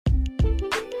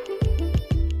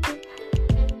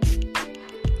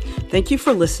Thank you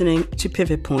for listening to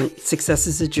Pivot Point, Success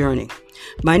is a Journey.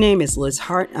 My name is Liz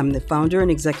Hart. I'm the founder and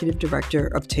executive director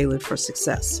of Tailored for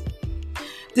Success.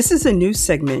 This is a new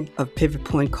segment of Pivot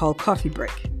Point called Coffee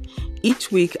Break.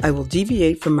 Each week, I will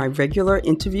deviate from my regular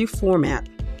interview format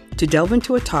to delve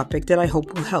into a topic that I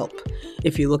hope will help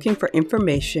if you're looking for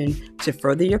information to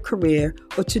further your career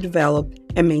or to develop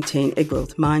and maintain a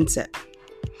growth mindset.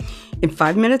 In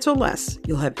 5 minutes or less,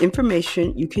 you'll have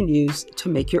information you can use to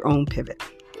make your own pivot.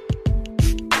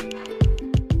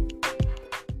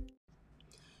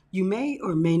 You may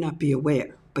or may not be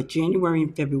aware, but January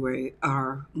and February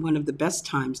are one of the best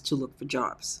times to look for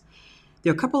jobs.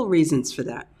 There are a couple of reasons for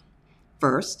that.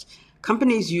 First,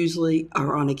 companies usually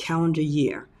are on a calendar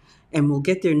year and will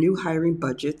get their new hiring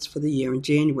budgets for the year in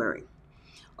January.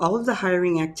 All of the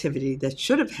hiring activity that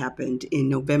should have happened in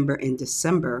November and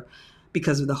December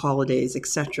because of the holidays,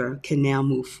 etc., can now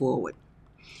move forward.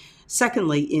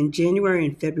 Secondly, in January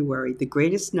and February, the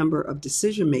greatest number of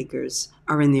decision makers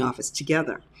are in the office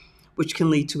together, which can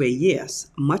lead to a yes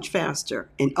much faster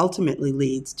and ultimately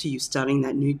leads to you starting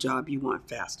that new job you want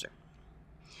faster.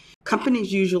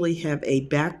 Companies usually have a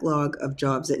backlog of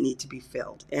jobs that need to be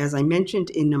filled. As I mentioned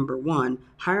in number 1,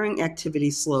 hiring activity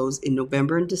slows in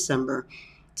November and December,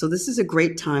 so this is a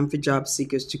great time for job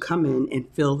seekers to come in and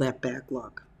fill that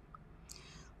backlog.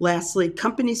 Lastly,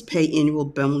 companies pay annual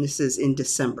bonuses in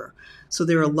December, so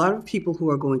there are a lot of people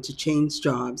who are going to change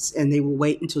jobs and they will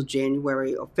wait until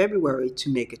January or February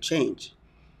to make a change.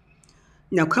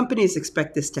 Now, companies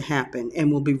expect this to happen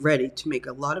and will be ready to make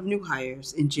a lot of new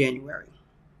hires in January.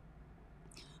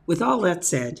 With all that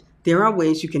said, there are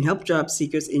ways you can help job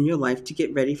seekers in your life to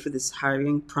get ready for this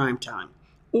hiring prime time.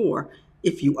 Or,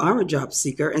 if you are a job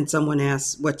seeker and someone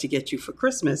asks what to get you for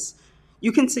Christmas,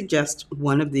 you can suggest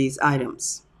one of these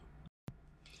items.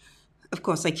 Of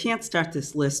course, I can't start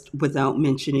this list without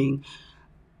mentioning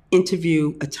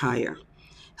interview attire.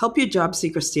 Help your job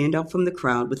seeker stand out from the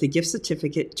crowd with a gift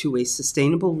certificate to a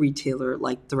sustainable retailer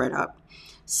like ThredUp,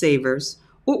 Savers,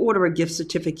 or order a gift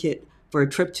certificate for a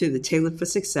trip to the Tailored for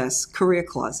Success Career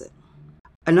Closet.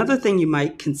 Another thing you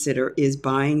might consider is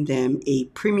buying them a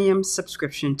premium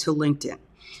subscription to LinkedIn.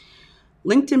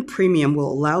 LinkedIn Premium will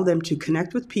allow them to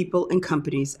connect with people and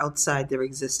companies outside their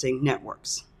existing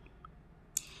networks.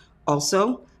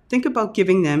 Also, think about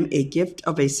giving them a gift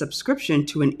of a subscription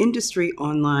to an industry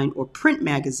online or print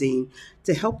magazine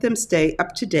to help them stay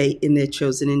up to date in their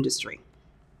chosen industry.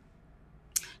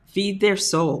 Feed their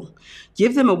soul.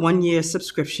 Give them a 1-year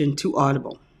subscription to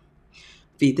Audible.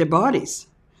 Feed their bodies.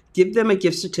 Give them a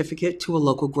gift certificate to a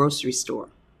local grocery store.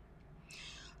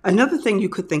 Another thing you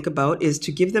could think about is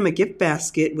to give them a gift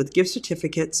basket with gift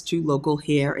certificates to local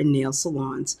hair and nail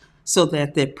salons so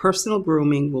that their personal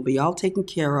grooming will be all taken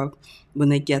care of when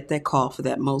they get that call for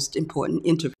that most important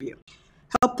interview.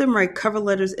 Help them write cover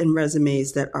letters and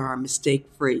resumes that are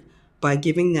mistake-free by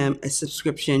giving them a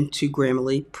subscription to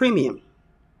Grammarly Premium.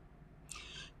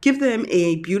 Give them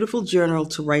a beautiful journal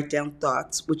to write down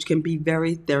thoughts, which can be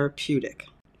very therapeutic.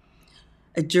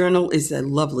 A journal is a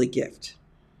lovely gift.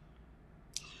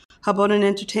 How about an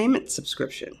entertainment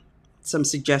subscription? Some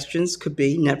suggestions could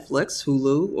be Netflix,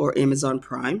 Hulu, or Amazon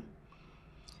Prime.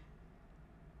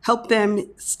 Help them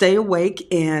stay awake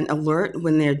and alert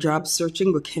when they're job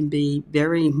searching, which can be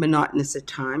very monotonous at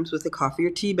times, with a coffee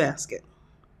or tea basket.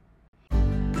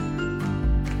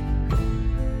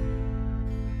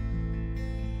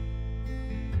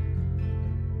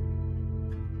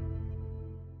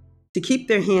 To keep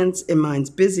their hands and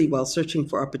minds busy while searching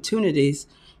for opportunities,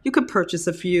 you could purchase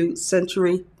a few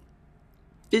Century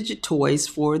fidget toys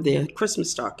for their Christmas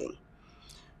stocking.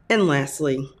 And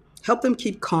lastly, help them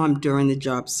keep calm during the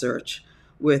job search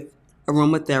with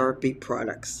aromatherapy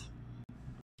products.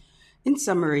 In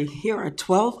summary, here are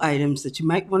 12 items that you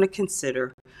might want to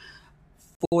consider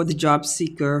for the job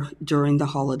seeker during the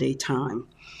holiday time.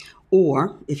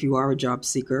 Or, if you are a job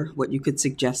seeker, what you could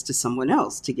suggest to someone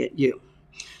else to get you.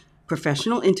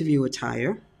 Professional interview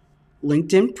attire,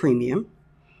 LinkedIn Premium,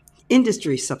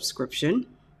 industry subscription,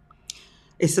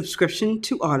 a subscription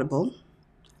to Audible,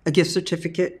 a gift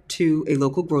certificate to a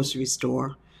local grocery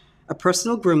store, a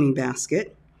personal grooming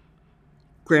basket,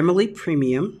 Grammarly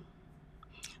Premium,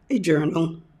 a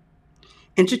journal,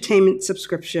 entertainment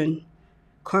subscription,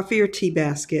 coffee or tea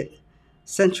basket,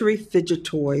 Century fidget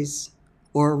toys,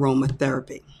 or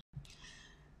aromatherapy.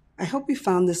 I hope you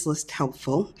found this list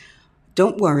helpful.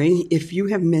 Don't worry if you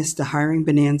have missed the hiring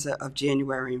bonanza of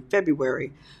January and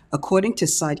February. According to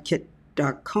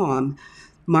Sidekit.com,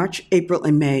 March, April,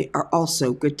 and May are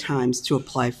also good times to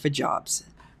apply for jobs.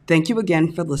 Thank you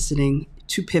again for listening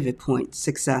to Pivot Point.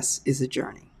 Success is a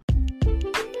Journey.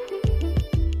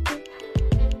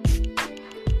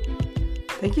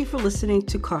 Thank you for listening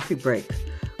to Coffee Break.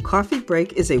 Coffee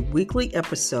Break is a weekly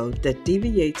episode that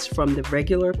deviates from the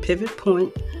regular pivot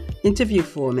point interview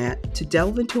format to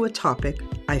delve into a topic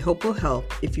I hope will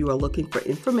help if you are looking for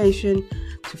information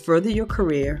to further your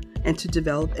career and to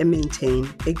develop and maintain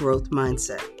a growth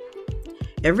mindset.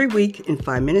 Every week, in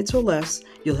 5 minutes or less,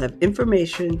 you'll have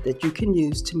information that you can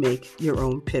use to make your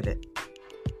own pivot.